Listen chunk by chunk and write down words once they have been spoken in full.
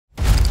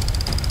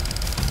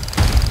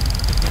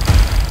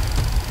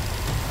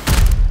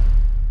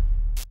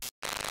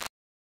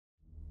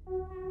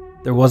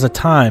There was a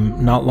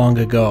time, not long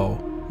ago,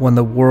 when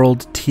the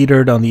world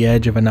teetered on the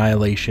edge of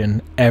annihilation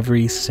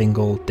every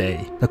single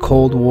day. The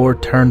Cold War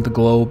turned the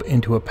globe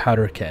into a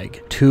powder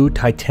keg. Two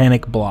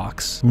titanic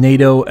blocks,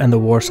 NATO and the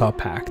Warsaw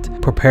Pact,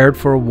 prepared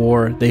for a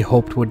war they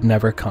hoped would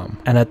never come.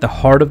 And at the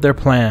heart of their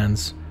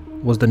plans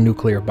was the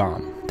nuclear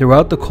bomb.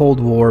 Throughout the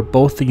Cold War,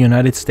 both the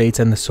United States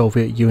and the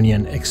Soviet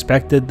Union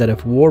expected that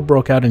if war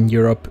broke out in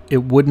Europe, it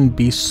wouldn't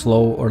be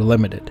slow or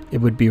limited. It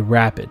would be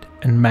rapid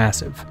and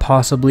massive,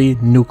 possibly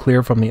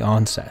nuclear from the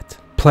onset.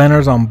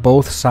 Planners on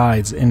both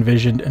sides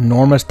envisioned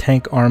enormous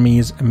tank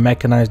armies and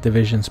mechanized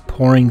divisions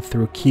pouring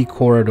through key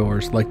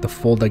corridors like the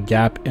Fulda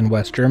Gap in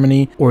West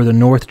Germany or the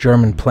North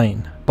German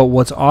Plain. But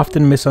what's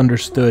often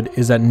misunderstood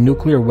is that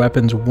nuclear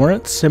weapons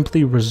weren't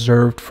simply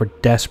reserved for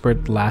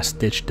desperate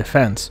last-ditch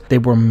defense. They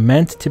were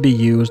meant to be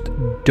used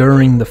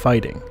during the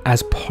fighting,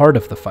 as part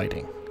of the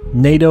fighting.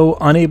 NATO,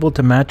 unable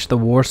to match the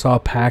Warsaw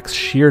Pact's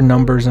sheer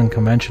numbers and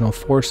conventional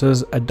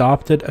forces,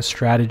 adopted a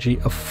strategy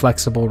of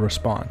flexible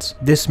response.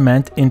 This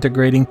meant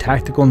integrating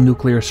tactical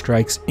nuclear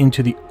strikes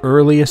into the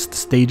earliest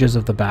stages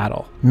of the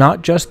battle,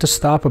 not just to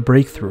stop a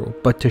breakthrough,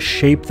 but to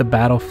shape the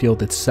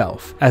battlefield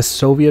itself. As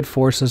Soviet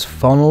forces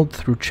funneled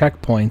through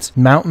checkpoints,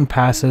 mountain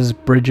passes,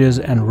 bridges,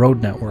 and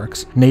road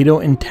networks, NATO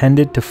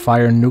intended to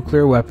fire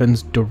nuclear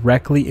weapons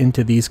directly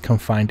into these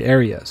confined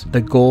areas.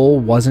 The goal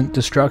wasn't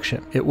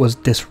destruction, it was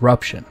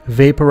disruption.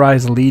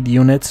 Vaporize lead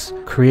units,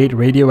 create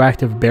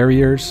radioactive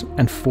barriers,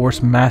 and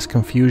force mass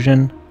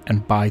confusion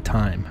and buy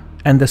time.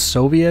 And the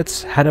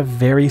Soviets had a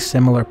very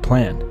similar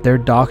plan. Their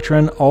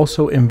doctrine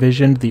also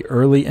envisioned the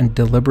early and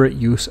deliberate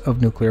use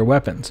of nuclear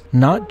weapons,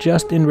 not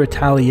just in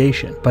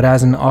retaliation, but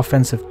as an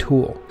offensive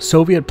tool.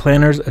 Soviet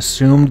planners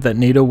assumed that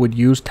NATO would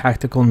use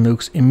tactical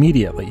nukes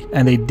immediately,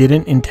 and they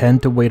didn't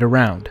intend to wait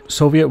around.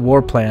 Soviet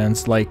war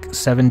plans, like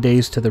 7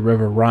 days to the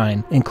River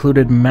Rhine,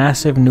 included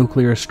massive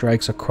nuclear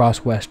strikes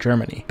across West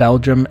Germany,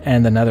 Belgium,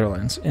 and the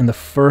Netherlands in the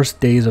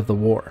first days of the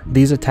war.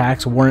 These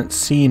attacks weren't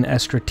seen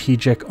as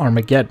strategic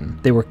Armageddon.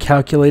 They were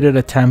calculated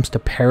attempts to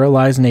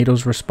paralyze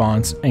NATO's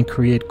response and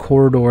create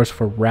corridors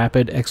for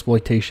rapid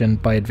exploitation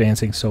by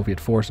advancing Soviet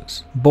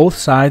forces. Both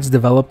sides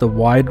developed a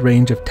wide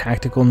range of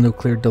tactical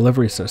nuclear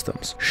delivery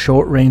systems,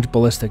 short-range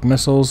ballistic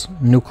missiles,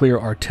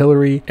 nuclear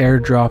artillery,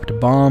 air-dropped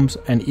bombs,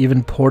 and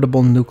even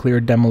portable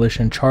nuclear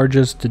demolition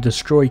charges to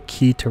destroy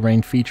key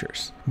terrain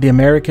features. The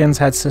Americans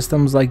had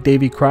systems like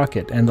Davy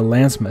Crockett and the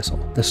Lance missile.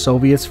 The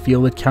Soviets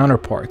fielded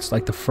counterparts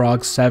like the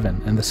Frog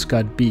 7 and the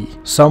Scud B.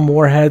 Some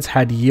warheads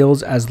had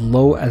yields as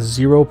low as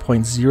 0.0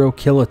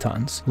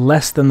 kilotons,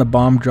 less than the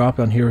bomb dropped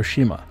on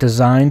Hiroshima,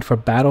 designed for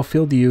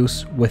battlefield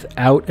use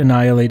without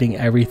annihilating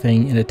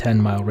everything in a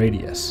 10-mile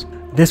radius.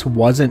 This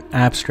wasn't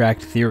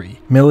abstract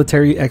theory.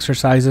 Military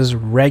exercises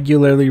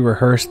regularly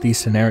rehearsed these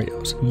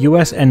scenarios.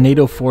 US and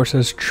NATO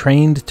forces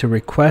trained to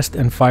request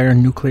and fire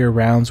nuclear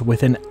rounds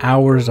within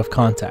hours of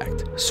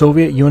contact.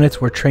 Soviet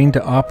units were trained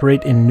to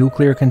operate in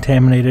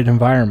nuclear-contaminated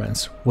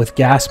environments, with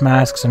gas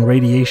masks and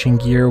radiation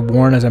gear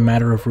worn as a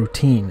matter of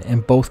routine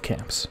in both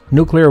camps.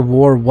 Nuclear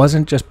war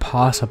wasn't just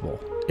possible,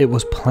 it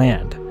was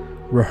planned,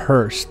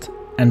 rehearsed,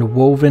 and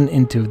woven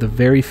into the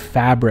very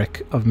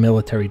fabric of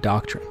military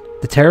doctrine.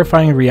 The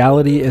terrifying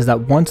reality is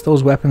that once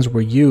those weapons were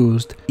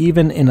used,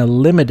 even in a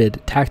limited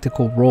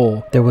tactical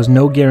role, there was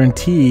no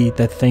guarantee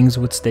that things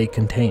would stay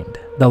contained.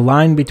 The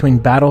line between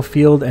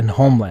battlefield and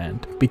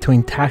homeland,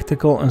 between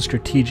tactical and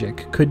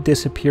strategic, could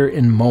disappear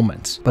in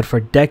moments, but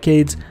for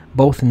decades,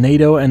 both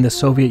NATO and the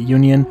Soviet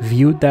Union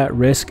viewed that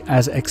risk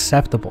as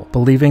acceptable,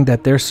 believing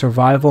that their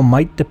survival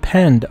might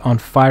depend on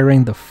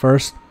firing the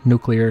first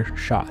nuclear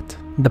shot.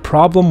 The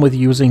problem with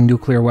using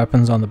nuclear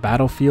weapons on the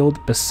battlefield,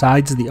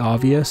 besides the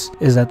obvious,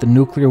 is that the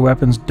nuclear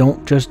weapons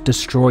don't just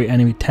destroy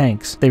enemy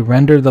tanks, they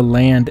render the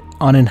land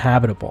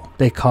uninhabitable.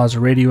 They cause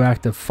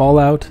radioactive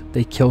fallout,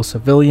 they kill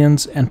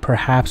civilians, and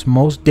perhaps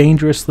most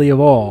dangerously of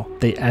all,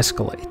 they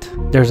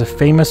escalate. There's a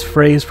famous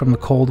phrase from the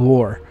Cold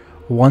War: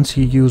 once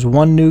you use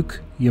one nuke,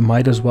 you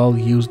might as well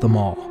use them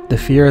all. The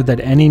fear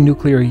that any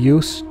nuclear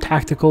use,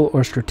 tactical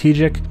or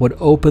strategic, would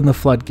open the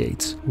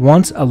floodgates.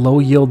 Once a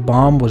low-yield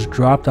bomb was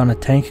dropped on a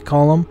tank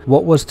column,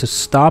 what was to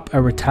stop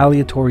a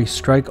retaliatory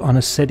strike on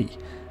a city?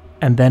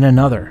 And then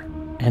another,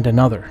 and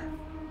another.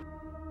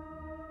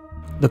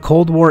 The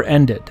Cold War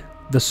ended.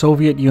 The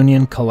Soviet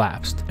Union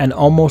collapsed, and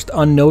almost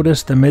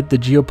unnoticed amid the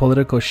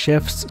geopolitical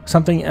shifts,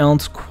 something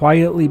else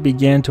quietly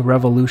began to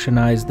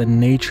revolutionize the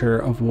nature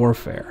of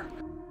warfare: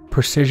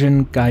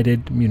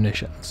 precision-guided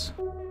munitions.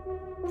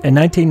 In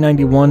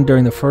 1991,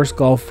 during the first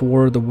Gulf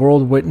War, the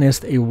world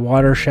witnessed a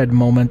watershed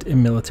moment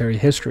in military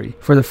history.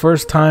 For the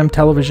first time,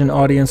 television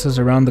audiences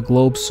around the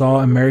globe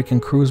saw American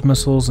cruise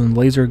missiles and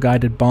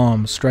laser-guided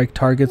bombs strike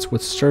targets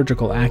with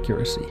surgical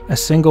accuracy. A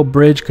single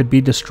bridge could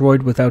be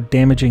destroyed without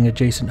damaging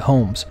adjacent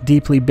homes.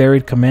 Deeply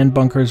buried command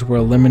bunkers were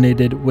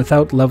eliminated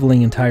without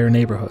leveling entire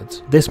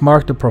neighborhoods. This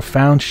marked a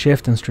profound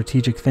shift in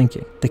strategic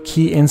thinking. The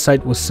key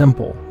insight was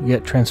simple,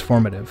 yet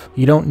transformative.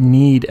 You don't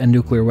need a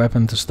nuclear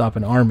weapon to stop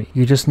an army.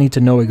 You just need to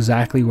know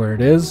exactly where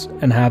it is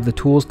and have the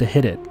tools to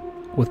hit it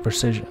with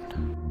precision.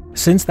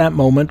 Since that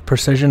moment,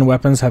 precision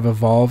weapons have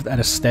evolved at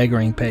a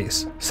staggering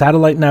pace.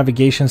 Satellite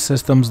navigation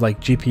systems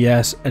like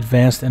GPS,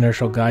 advanced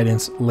inertial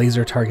guidance,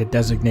 laser target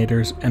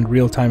designators, and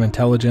real-time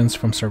intelligence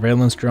from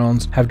surveillance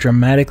drones have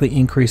dramatically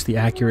increased the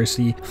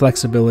accuracy,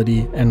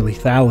 flexibility, and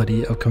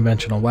lethality of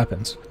conventional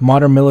weapons.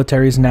 Modern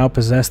militaries now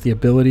possess the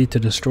ability to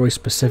destroy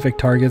specific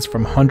targets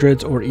from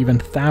hundreds or even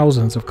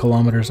thousands of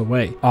kilometers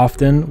away,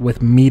 often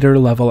with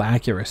meter-level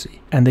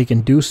accuracy, and they can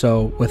do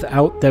so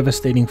without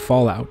devastating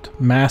fallout,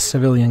 mass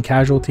civilian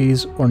casualties,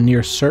 or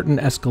near certain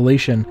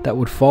escalation that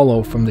would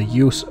follow from the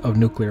use of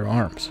nuclear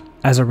arms.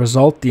 As a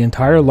result, the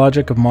entire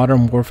logic of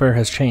modern warfare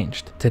has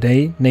changed.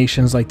 Today,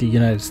 nations like the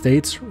United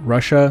States,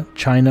 Russia,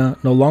 China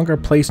no longer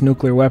place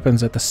nuclear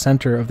weapons at the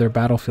center of their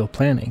battlefield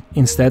planning.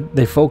 Instead,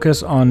 they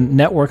focus on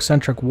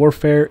network-centric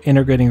warfare,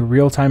 integrating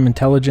real-time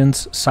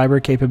intelligence,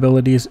 cyber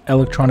capabilities,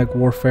 electronic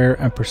warfare,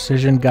 and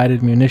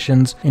precision-guided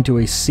munitions into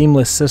a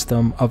seamless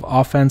system of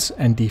offense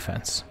and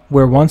defense.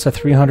 Where once a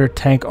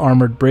 300-tank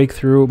armored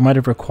breakthrough might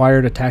have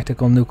required a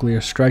tactical nuclear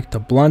strike to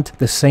blunt,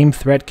 the same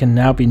threat can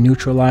now be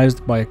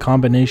neutralized by a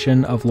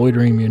combination of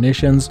loitering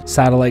munitions,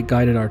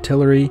 satellite-guided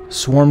artillery,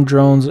 swarm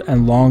drones,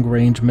 and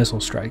long-range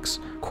missile strikes,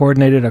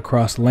 coordinated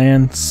across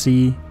land,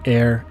 sea,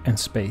 air, and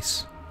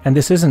space. And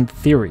this isn't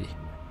theory,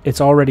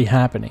 it's already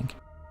happening.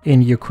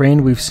 In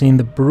Ukraine, we've seen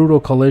the brutal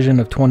collision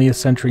of 20th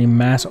century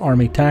mass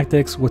army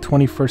tactics with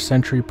 21st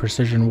century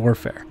precision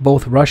warfare.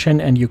 Both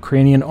Russian and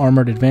Ukrainian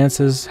armored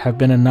advances have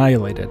been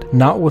annihilated,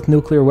 not with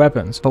nuclear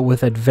weapons, but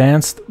with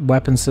advanced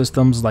weapon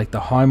systems like the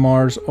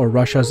HIMARS or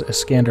Russia's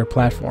Iskander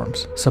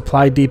platforms.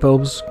 Supply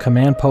depots,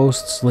 command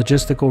posts,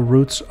 logistical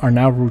routes are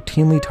now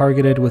routinely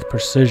targeted with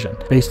precision,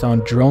 based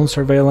on drone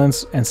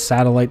surveillance and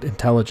satellite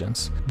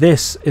intelligence.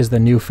 This is the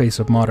new face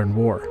of modern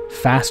war.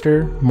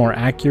 Faster, more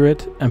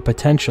accurate, and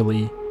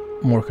potentially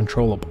more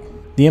controllable.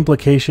 The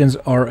implications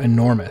are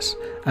enormous.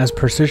 As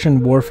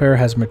precision warfare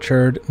has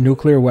matured,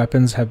 nuclear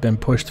weapons have been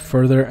pushed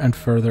further and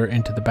further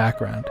into the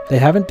background. They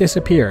haven't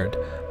disappeared,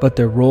 but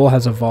their role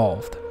has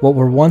evolved. What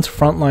were once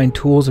frontline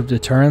tools of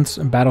deterrence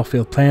and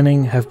battlefield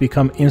planning have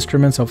become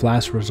instruments of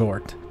last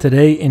resort.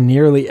 Today, in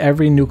nearly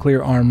every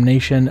nuclear-armed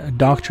nation,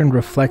 Doctrine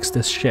reflects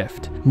this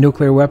shift.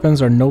 Nuclear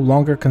weapons are no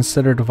longer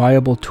considered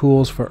viable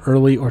tools for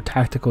early or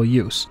tactical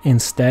use.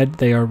 Instead,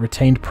 they are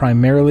retained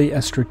primarily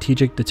as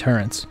strategic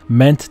deterrents,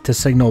 meant to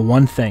signal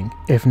one thing: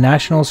 if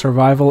national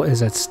survival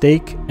is at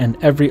stake and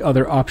every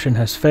other option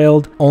has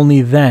failed,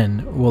 only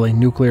then will a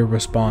nuclear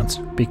response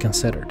be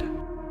considered.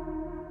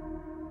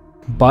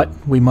 But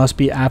we must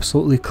be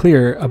absolutely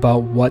clear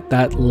about what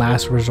that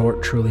last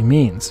resort truly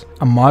means.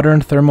 A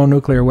modern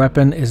thermonuclear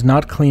weapon is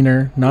not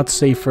cleaner, not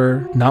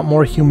safer, not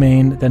more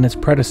humane than its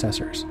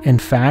predecessors. In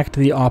fact,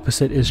 the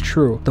opposite is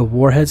true. The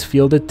warheads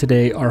fielded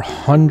today are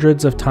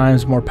hundreds of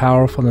times more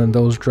powerful than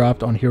those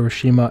dropped on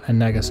Hiroshima and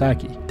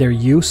Nagasaki. Their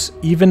use,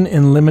 even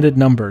in limited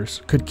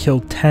numbers, could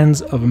kill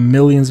tens of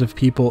millions of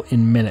people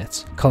in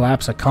minutes,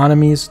 collapse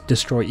economies,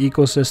 destroy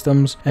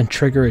ecosystems, and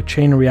trigger a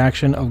chain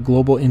reaction of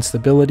global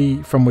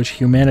instability from which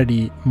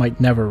humanity might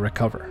never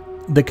recover.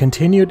 The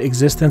continued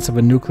existence of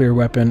a nuclear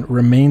weapon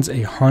remains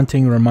a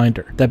haunting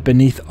reminder that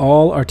beneath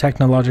all our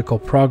technological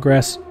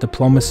progress,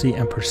 diplomacy,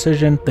 and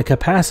precision, the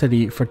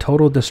capacity for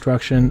total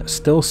destruction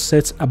still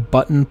sits a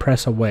button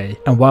press away,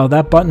 and while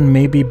that button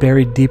may be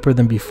buried deeper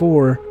than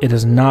before, it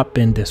has not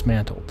been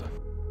dismantled.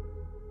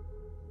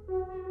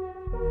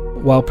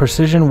 While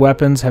precision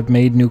weapons have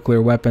made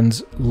nuclear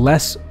weapons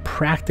less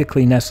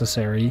practically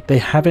necessary, they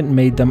haven't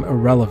made them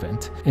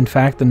irrelevant. In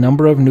fact, the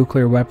number of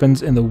nuclear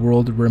weapons in the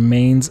world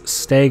remains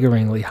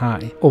staggeringly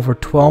high. Over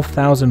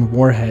 12,000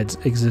 warheads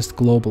exist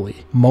globally,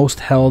 most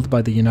held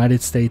by the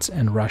United States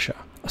and Russia.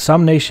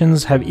 Some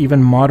nations have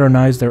even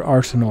modernized their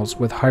arsenals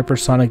with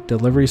hypersonic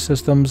delivery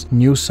systems,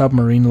 new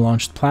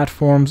submarine-launched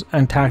platforms,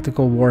 and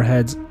tactical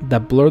warheads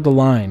that blur the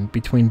line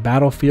between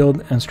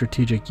battlefield and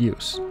strategic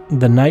use.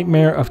 The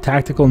nightmare of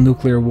tactical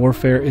nuclear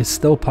warfare is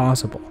still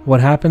possible. What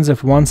happens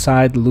if one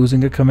side,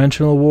 losing a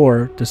conventional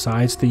war,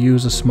 decides to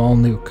use a small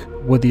nuke?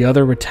 Would the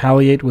other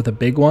retaliate with a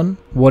big one?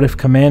 What if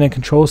command and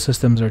control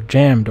systems are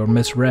jammed or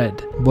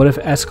misread? What if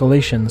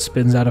escalation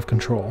spins out of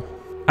control?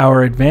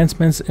 Our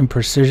advancements in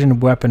precision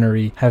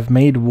weaponry have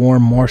made war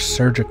more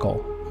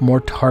surgical,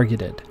 more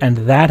targeted, and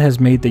that has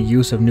made the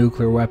use of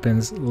nuclear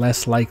weapons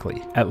less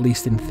likely, at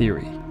least in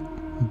theory.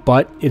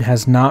 But it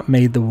has not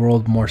made the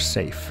world more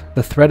safe.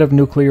 The threat of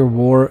nuclear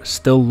war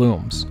still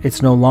looms.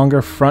 It's no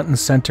longer front and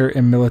center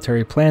in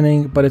military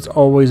planning, but it's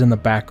always in the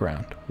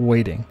background,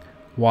 waiting,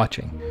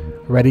 watching,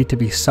 ready to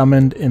be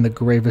summoned in the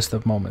gravest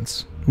of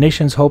moments.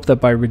 Nations hope that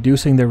by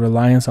reducing their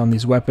reliance on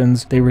these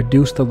weapons, they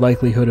reduce the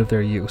likelihood of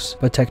their use.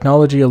 But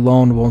technology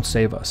alone won't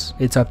save us.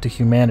 It's up to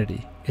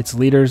humanity, its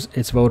leaders,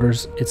 its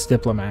voters, its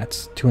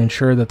diplomats, to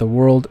ensure that the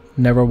world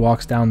never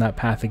walks down that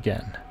path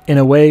again. In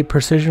a way,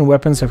 precision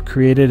weapons have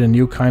created a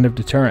new kind of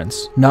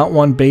deterrence, not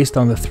one based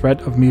on the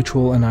threat of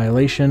mutual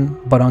annihilation,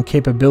 but on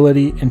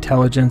capability,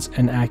 intelligence,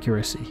 and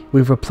accuracy.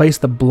 We've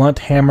replaced the blunt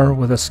hammer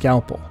with a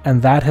scalpel,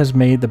 and that has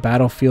made the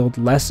battlefield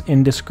less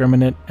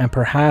indiscriminate and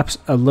perhaps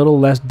a little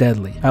less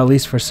deadly, at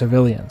least for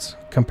civilians,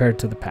 compared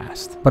to the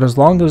past. But as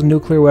long as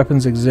nuclear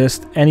weapons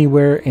exist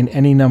anywhere in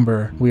any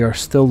number, we are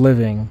still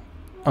living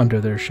under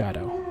their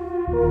shadow.